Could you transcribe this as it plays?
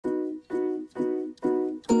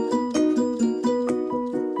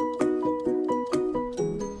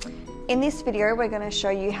In this video, we're going to show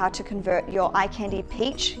you how to convert your eye candy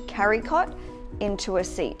peach carrycot into a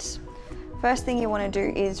seat. First thing you want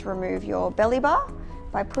to do is remove your belly bar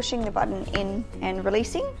by pushing the button in and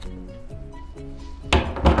releasing,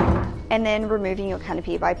 and then removing your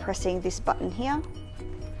canopy by pressing this button here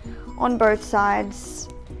on both sides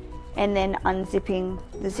and then unzipping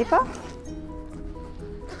the zipper.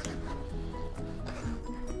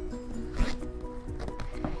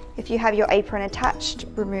 If you have your apron attached,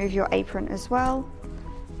 remove your apron as well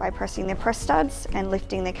by pressing the press studs and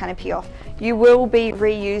lifting the canopy off. You will be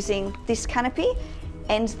reusing this canopy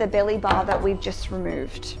and the belly bar that we've just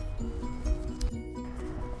removed.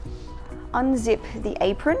 Unzip the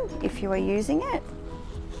apron if you are using it.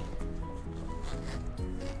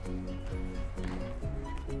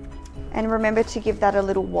 And remember to give that a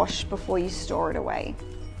little wash before you store it away.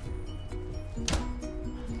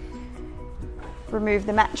 Remove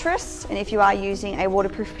the mattress, and if you are using a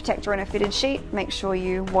waterproof protector and a fitted sheet, make sure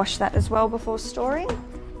you wash that as well before storing.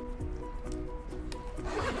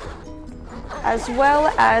 As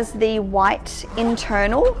well as the white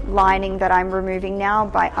internal lining that I'm removing now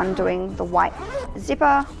by undoing the white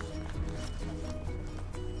zipper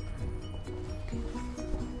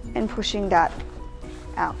and pushing that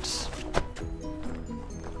out.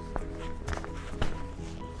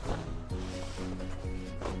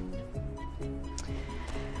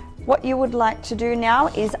 What you would like to do now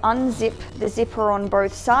is unzip the zipper on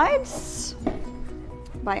both sides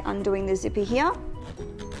by undoing the zipper here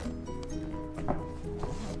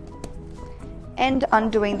and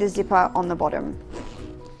undoing the zipper on the bottom.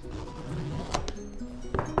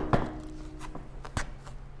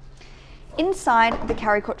 Inside the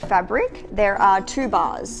carrycot fabric, there are two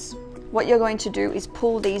bars. What you're going to do is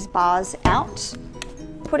pull these bars out,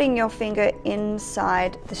 putting your finger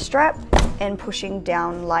inside the strap and pushing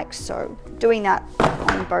down like so. Doing that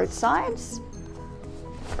on both sides.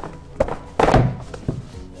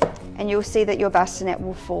 And you'll see that your bassinet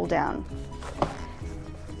will fall down.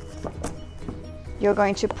 You're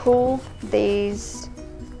going to pull these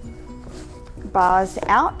bars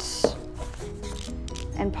out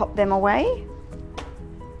and pop them away.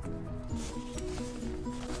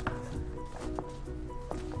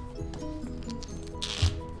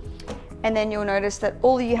 And then you'll notice that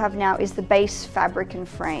all you have now is the base fabric and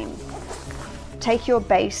frame. Take your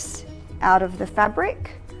base out of the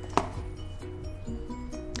fabric.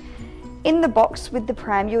 In the box with the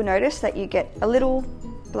pram, you'll notice that you get a little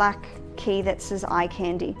black key that says eye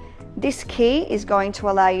candy. This key is going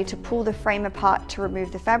to allow you to pull the frame apart to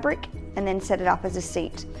remove the fabric and then set it up as a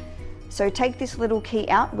seat. So take this little key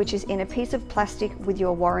out, which is in a piece of plastic with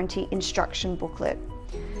your warranty instruction booklet.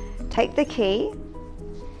 Take the key,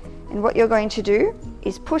 and what you're going to do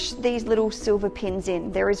is push these little silver pins in.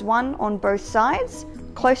 There is one on both sides,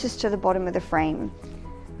 closest to the bottom of the frame.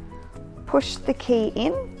 Push the key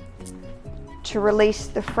in to release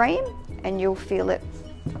the frame, and you'll feel it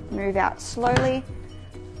move out slowly.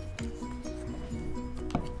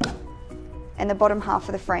 And the bottom half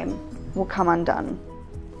of the frame will come undone,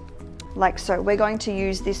 like so. We're going to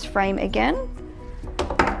use this frame again,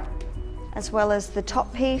 as well as the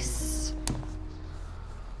top piece.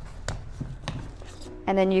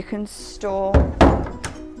 And then you can store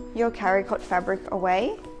your carrycot fabric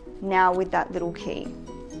away now with that little key.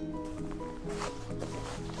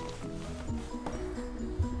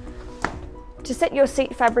 To set your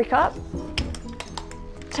seat fabric up,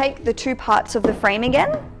 take the two parts of the frame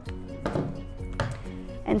again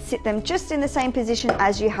and sit them just in the same position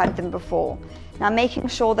as you had them before. Now making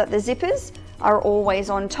sure that the zippers are always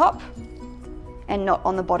on top and not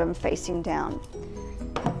on the bottom facing down.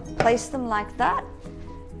 Place them like that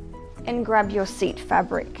and grab your seat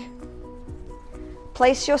fabric.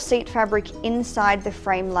 Place your seat fabric inside the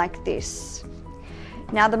frame like this.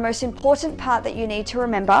 Now the most important part that you need to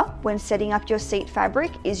remember when setting up your seat fabric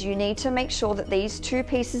is you need to make sure that these two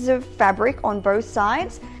pieces of fabric on both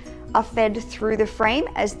sides are fed through the frame,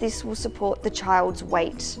 as this will support the child's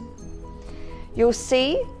weight. You'll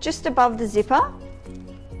see just above the zipper,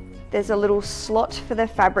 there's a little slot for the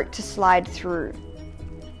fabric to slide through.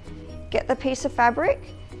 Get the piece of fabric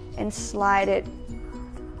and slide it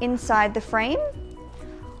inside the frame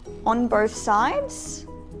on both sides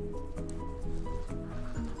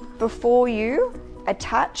before you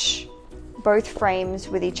attach both frames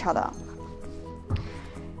with each other.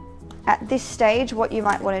 At this stage, what you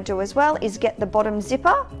might want to do as well is get the bottom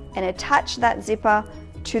zipper and attach that zipper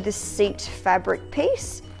to the seat fabric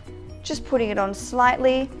piece, just putting it on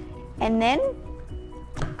slightly and then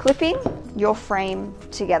clipping your frame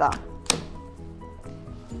together.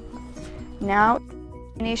 Now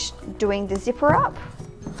finished doing the zipper up,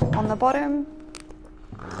 on the bottom.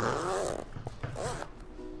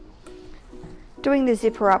 Doing the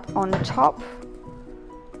zipper up on top.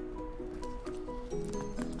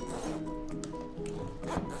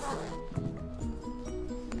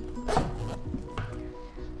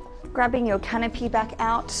 Grabbing your canopy back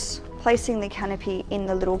out, placing the canopy in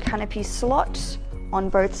the little canopy slot on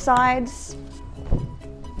both sides,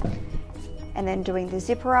 and then doing the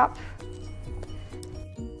zipper up.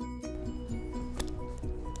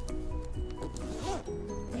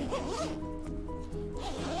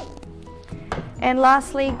 And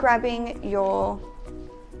lastly, grabbing your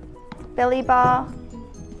belly bar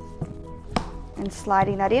and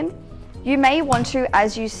sliding that in. You may want to,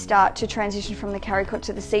 as you start to transition from the carrycot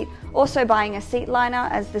to the seat, also buying a seat liner,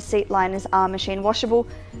 as the seat liners are machine washable,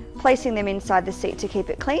 placing them inside the seat to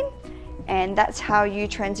keep it clean. And that's how you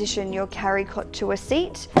transition your carrycot to a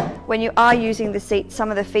seat. When you are using the seat,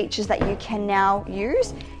 some of the features that you can now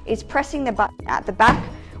use is pressing the button at the back,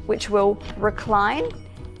 which will recline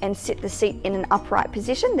and sit the seat in an upright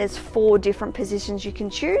position. There's 4 different positions you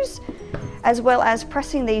can choose, as well as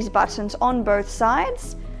pressing these buttons on both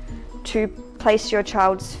sides to place your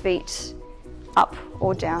child's feet up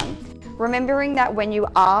or down. Remembering that when you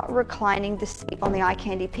are reclining the seat on the Eye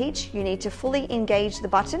Candy Peach, you need to fully engage the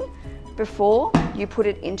button before you put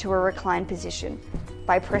it into a reclined position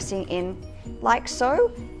by pressing in like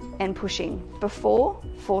so and pushing before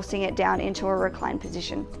forcing it down into a reclined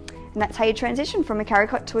position. And that's how you transition from a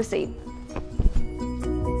carrycot to a seat.